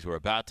Jennings. We're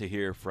about to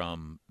hear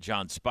from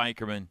John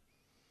Spikerman.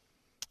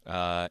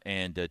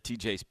 And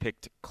TJ's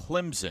picked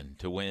Clemson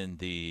to win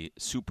the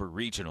Super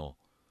Regional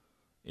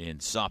in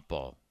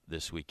softball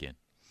this weekend.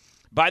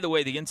 By the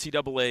way, the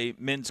NCAA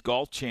Men's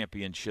Golf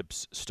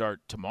Championships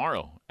start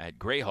tomorrow at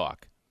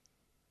Greyhawk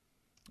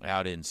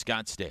out in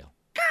Scottsdale.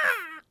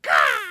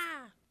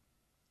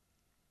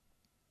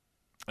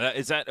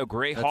 Is that a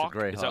Greyhawk? That's a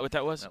Greyhawk. Is that what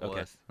that was? That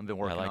okay. was. I've been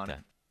working on that.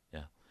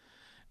 it.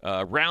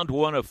 Yeah. Round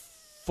 1 of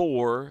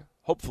 4,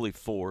 hopefully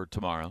 4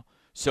 tomorrow.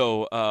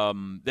 So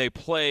they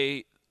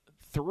play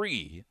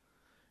 3,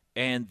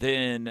 and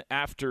then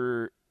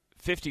after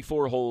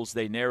 54 holes,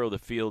 they narrow the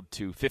field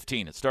to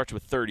 15. It starts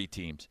with 30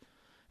 teams.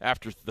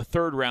 After the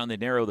third round, they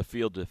narrow the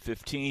field to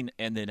 15,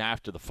 and then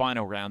after the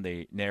final round,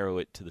 they narrow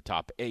it to the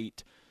top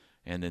 8,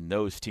 and then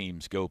those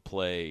teams go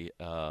play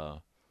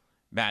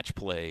match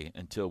play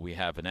until we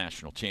have a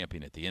national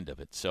champion at the end of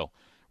it. So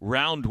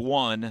round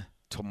 1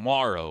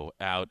 tomorrow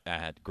out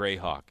at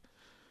Greyhawk.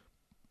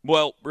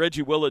 Well,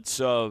 Reggie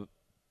Willits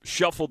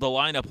shuffled the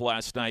lineup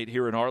last night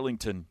here in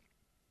Arlington,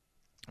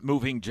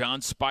 moving John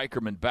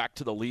Spikerman back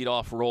to the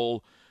leadoff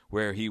role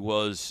where he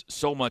was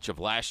so much of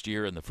last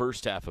year and the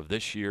first half of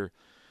this year.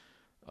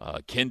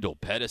 Kendall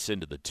Pettis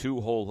into the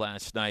 2-hole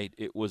last night.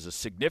 It was a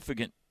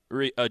significant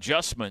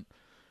adjustment,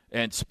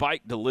 and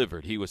Spike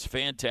delivered. He was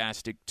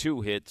fantastic.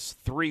 2 hits,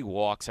 3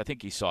 walks. I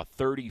think he saw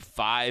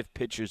 35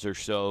 pitches or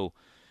so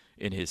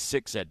in his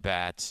 6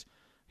 at-bats.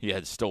 He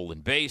had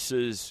stolen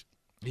bases.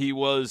 He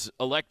was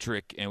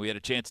electric, and we had a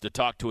chance to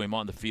talk to him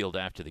on the field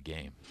after the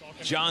game.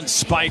 John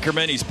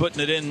Spikerman, he's putting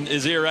it in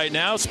his ear right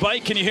now.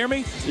 Spike, can you hear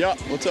me? Yeah,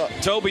 what's up?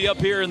 Toby up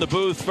here in the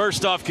booth.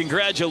 First off,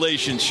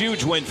 congratulations.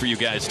 Huge win for you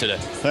guys today.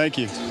 Thank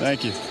you.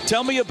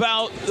 Tell me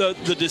about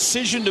the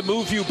decision to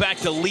move you back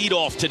to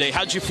leadoff today.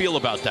 How'd you feel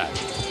about that?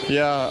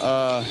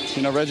 Yeah,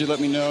 Reggie let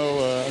me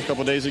know a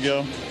couple days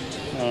ago.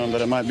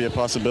 that it might be a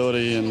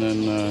possibility, and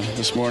then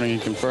this morning he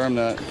confirmed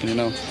that.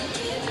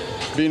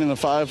 Being in the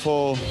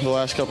 5-hole the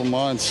last couple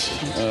months,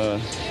 I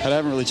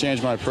haven't really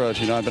changed my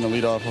approach. I've been a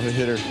leadoff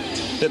hitter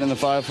hitting in the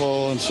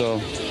 5-hole, and so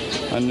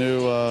I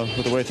knew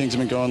with the way things have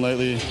been going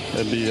lately,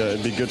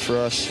 it'd be good for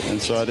us,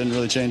 and so I didn't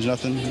really change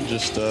nothing,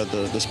 just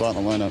the spot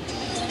in the lineup.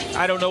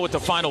 I don't know what the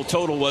final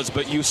total was,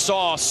 but you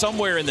saw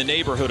somewhere in the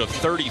neighborhood of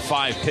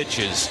 35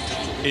 pitches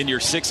in your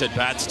 6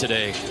 at-bats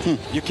today.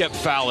 You kept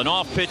fouling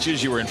off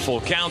pitches. You were in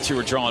full counts. You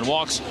were drawing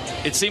walks.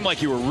 It seemed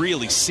like you were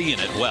really seeing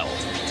it well.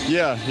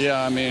 Yeah.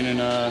 I mean,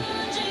 and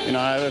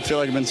I feel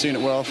like I've been seeing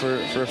it well for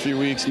a few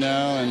weeks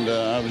now, and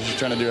I was just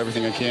trying to do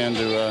everything I can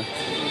to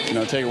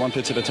take it one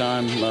pitch at a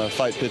time,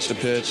 fight pitch to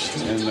pitch,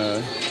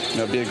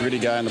 and be a gritty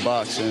guy in the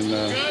box, and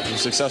was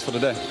successful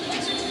today.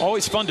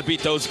 Always fun to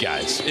beat those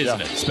guys, isn't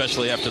it?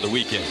 Especially after the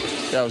weekend.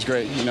 Yeah, it was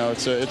great.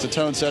 It's a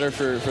tone setter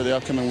for the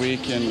upcoming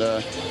week, and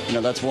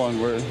that's one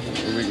where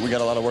we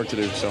got a lot of work to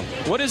do. So,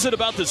 what is it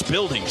about this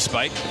building,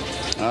 Spike?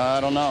 I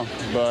don't know,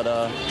 but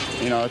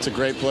it's a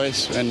great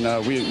place, and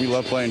we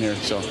love playing here.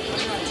 So,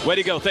 way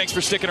to go! Thanks for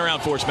sticking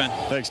around for us, man.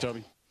 Thanks,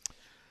 Toby.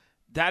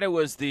 That it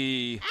was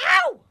the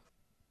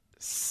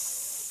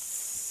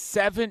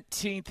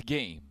 17th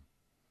game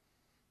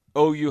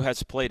OU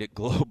has played at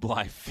Globe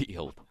Life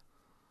Field.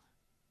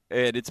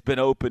 And it's been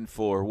open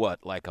for,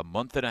 like a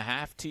month and a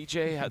half,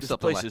 TJ? This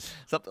place is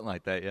something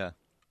like that, yeah.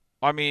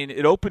 I mean,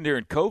 it opened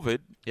during COVID.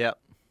 Yep.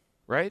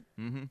 Right?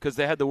 Because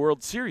they had the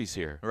World Series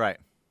here. Right.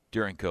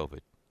 During COVID.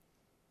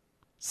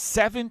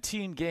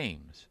 17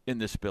 games in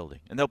this building.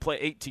 And they'll play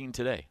 18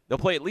 today. They'll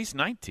play at least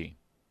 19.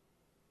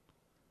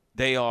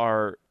 They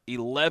are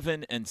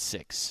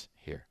 11-6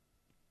 here.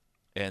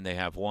 And they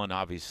have won,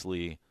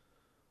 obviously,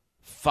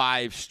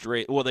 5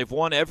 straight. Well, they've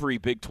won every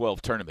Big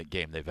 12 tournament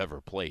game they've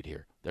ever played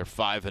here. They're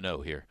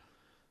 5-0 here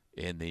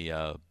in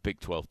the Big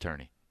 12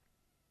 tourney.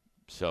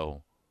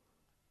 So,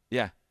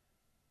 yeah,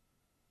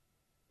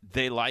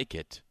 they like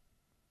it.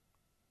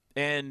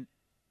 And,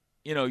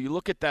 you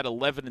look at that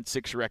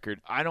 11-6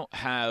 record. I don't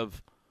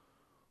have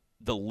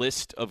the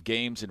list of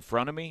games in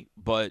front of me,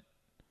 but,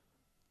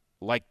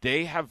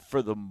 they have,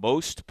 for the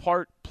most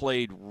part,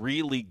 played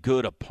really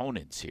good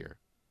opponents here.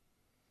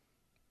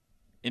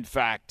 In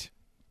fact,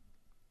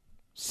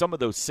 some of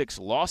those 6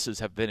 losses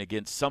have been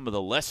against some of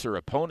the lesser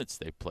opponents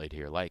they've played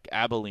here, like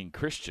Abilene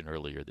Christian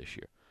earlier this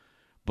year.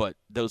 But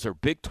those are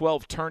Big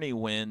 12 tourney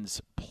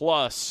wins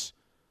plus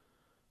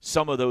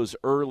some of those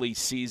early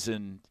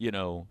season,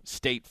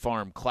 State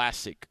Farm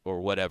Classic or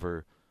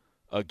whatever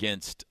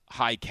against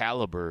high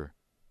caliber.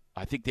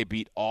 I think they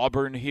beat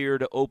Auburn here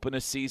to open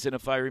a season,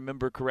 if I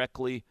remember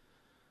correctly.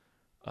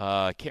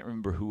 I can't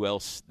remember who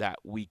else that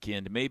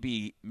weekend.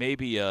 Maybe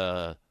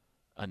a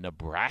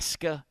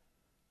Nebraska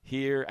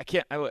here.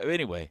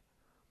 Anyway,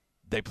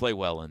 they play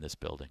well in this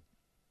building.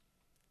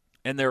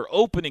 And they're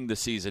opening the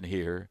season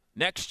here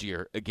next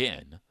year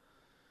again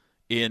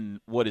in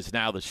what is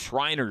now the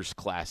Shriners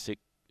Classic.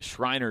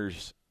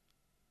 Shriners,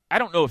 I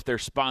don't know if they're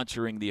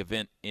sponsoring the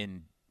event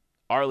in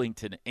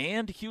Arlington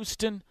and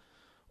Houston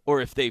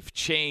or if they've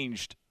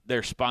changed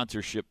their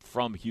sponsorship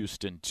from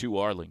Houston to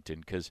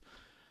Arlington, because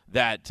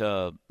that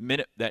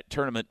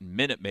tournament in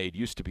Minute Maid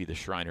used to be the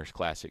Shriners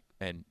Classic,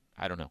 and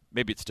I don't know.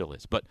 Maybe it still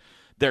is. But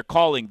they're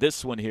calling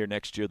this one here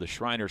next year the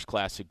Shriners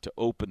Classic to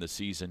open the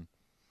season.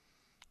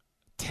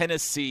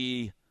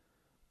 Tennessee,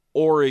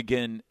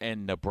 Oregon,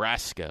 and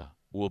Nebraska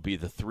will be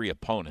the 3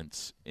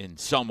 opponents in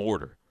some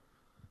order.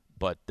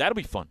 But that'll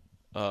be fun.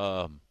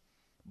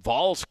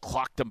 Vols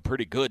clocked them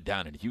pretty good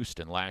down in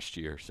Houston last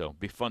year, so it'll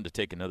be fun to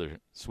take another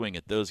swing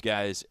at those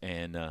guys.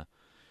 And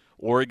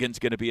Oregon's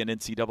going to be an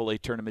NCAA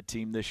tournament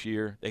team this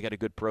year. They got a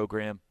good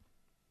program.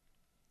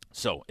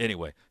 So,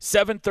 anyway,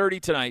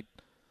 7:30 tonight,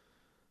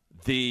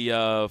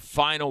 the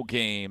final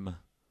game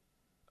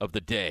of the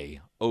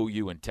day,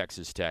 OU and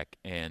Texas Tech,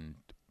 and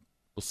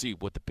we'll see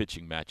what the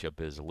pitching matchup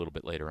is a little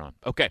bit later on.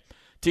 Okay,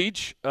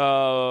 Teach,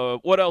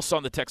 what else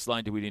on the text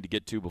line do we need to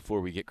get to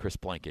before we get Chris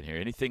Blank in here?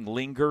 Anything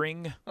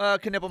lingering?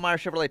 Knippelmeyer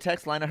Chevrolet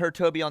text line. I heard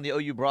Toby on the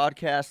OU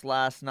broadcast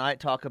last night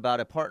talk about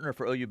a partner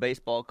for OU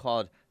baseball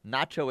called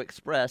Nacho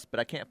Express,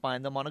 but I can't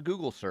find them on a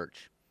Google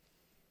search.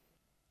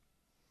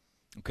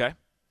 Okay.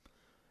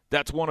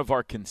 That's one of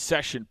our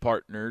concession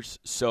partners,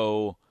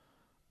 so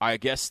I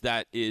guess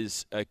that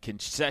is a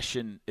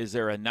concession. Is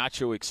there a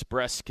Nacho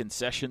Express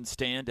concession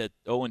stand at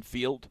Owen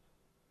Field?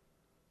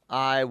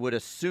 I would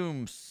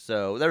assume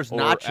so. There's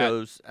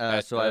nachos,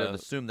 so I would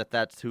assume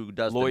that's who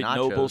does Lloyd the nachos.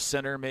 Noble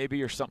Center,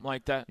 maybe, or something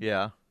like that?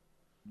 Yeah.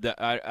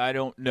 I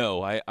don't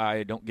know.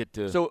 I don't get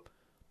to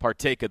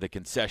partake of the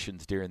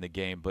concessions during the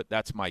game, but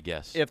that's my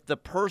guess. If the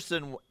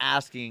person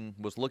asking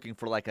was looking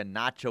for like a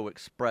Nacho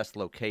Express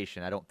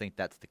location, I don't think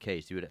that's the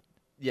case. You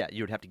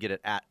would have to get it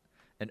at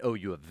an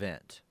OU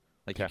event.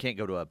 Like you can't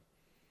go to a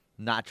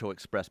Nacho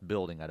Express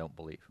building, I don't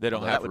believe. They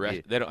don't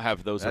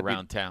have those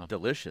around town.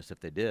 Delicious if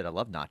they did. I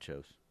love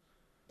nachos.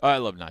 I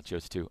love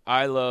nachos too.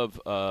 I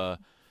love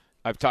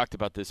I've talked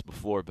about this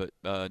before, but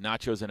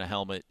nachos in a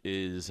helmet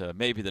is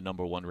maybe the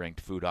 #1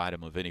 ranked food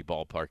item of any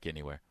ballpark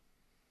anywhere.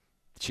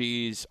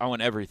 cheese. I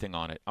want everything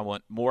on it. I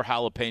want more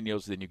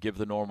jalapenos than you give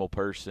the normal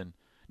person.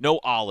 No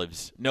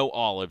olives,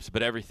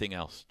 but everything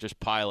else. Just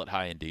pile it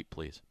high and deep,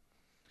 please.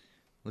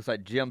 Looks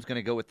like Jim's going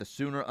to go with the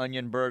Sooner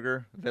Onion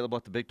Burger, available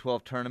at the Big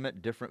 12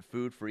 tournament. Different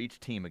food for each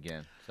team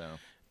again. So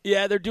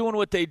yeah, they're doing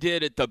what they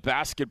did at the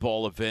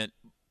basketball event,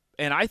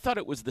 and I thought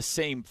it was the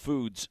same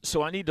foods.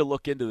 So I need to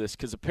look into this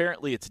because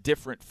apparently it's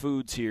different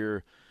foods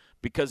here.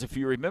 Because if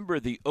you remember,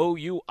 the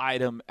OU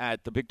item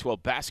at the Big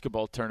 12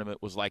 basketball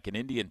tournament was like an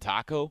Indian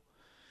taco,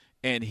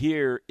 and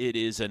here it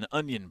is an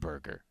onion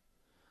burger.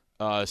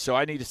 So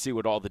I need to see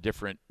what all the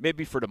different –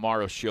 maybe for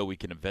tomorrow's show we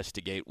can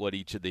investigate what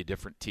each of the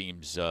different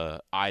teams'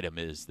 item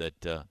is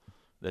that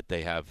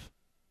they have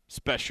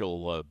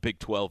special Big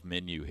 12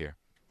 menu here.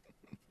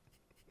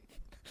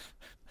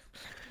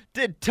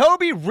 Did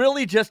Toby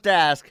really just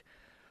ask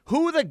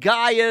who the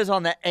guy is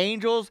on the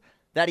Angels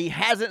that he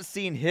hasn't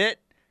seen hit?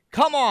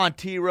 Come on,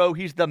 T-Row.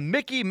 He's the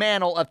Mickey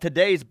Mantle of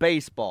today's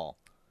baseball.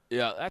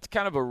 Yeah, that's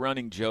kind of a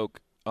running joke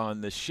on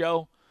this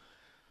show.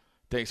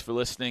 Thanks for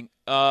listening.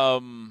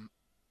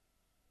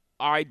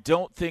 I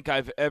don't think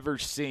I've ever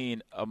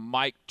seen a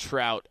Mike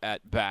Trout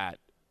at bat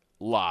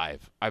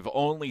live. I've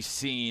only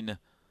seen,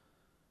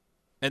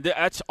 and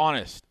that's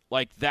honest,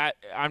 like that.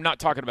 I'm not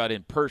talking about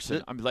in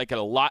person. I'm like at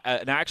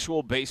an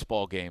actual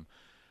baseball game.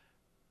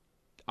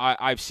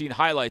 I've seen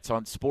highlights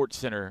on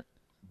SportsCenter,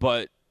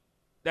 but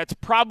that's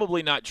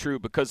probably not true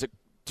because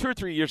 2 or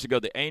 3 years ago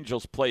the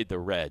Angels played the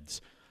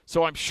Reds.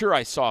 So I'm sure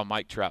I saw a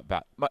Mike Trout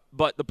bat.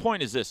 But the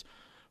point is this,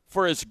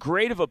 for as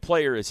great of a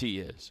player as he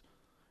is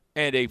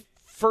and a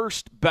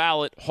first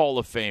ballot Hall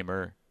of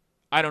Famer,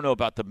 I don't know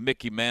about the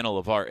Mickey Mantle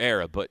of our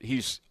era, but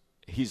he's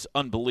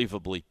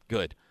unbelievably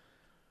good.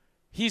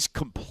 He's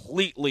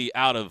completely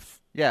out of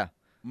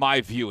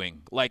my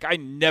viewing. Like, I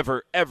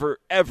never, ever,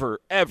 ever,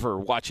 ever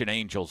watch an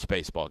Angels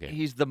baseball game.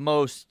 He's the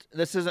most –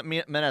 this isn't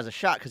meant as a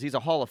shot because he's a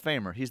Hall of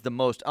Famer. He's the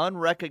most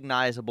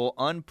unrecognizable,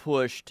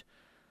 unpushed,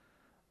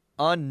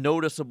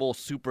 unnoticeable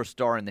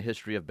superstar in the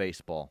history of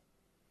baseball.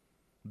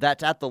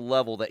 That's at the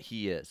level that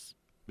he is.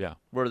 Yeah.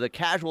 Where the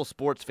casual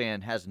sports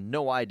fan has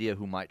no idea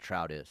who Mike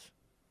Trout is.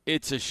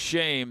 It's a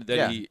shame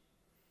that he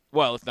 –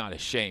 well, it's not a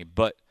shame,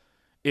 but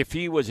if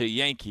he was a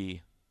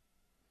Yankee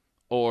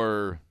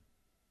or –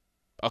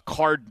 a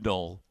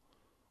Cardinal,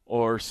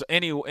 or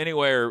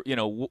anywhere,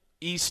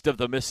 east of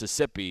the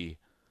Mississippi,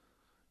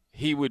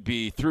 he would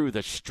be through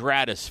the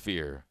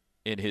stratosphere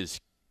in his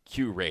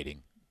Q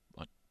rating.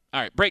 All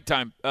right, break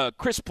time.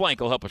 Chris Plank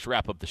will help us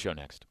wrap up the show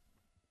next.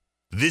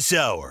 This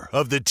hour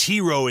of the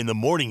T-Row in the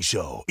Morning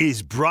Show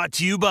is brought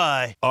to you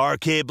by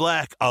RK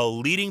Black, a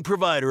leading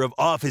provider of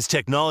office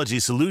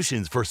technology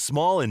solutions for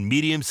small and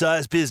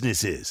medium-sized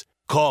businesses.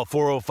 Call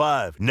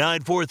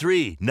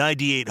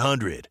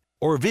 405-943-9800.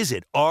 Or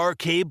visit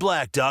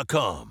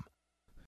rkblack.com.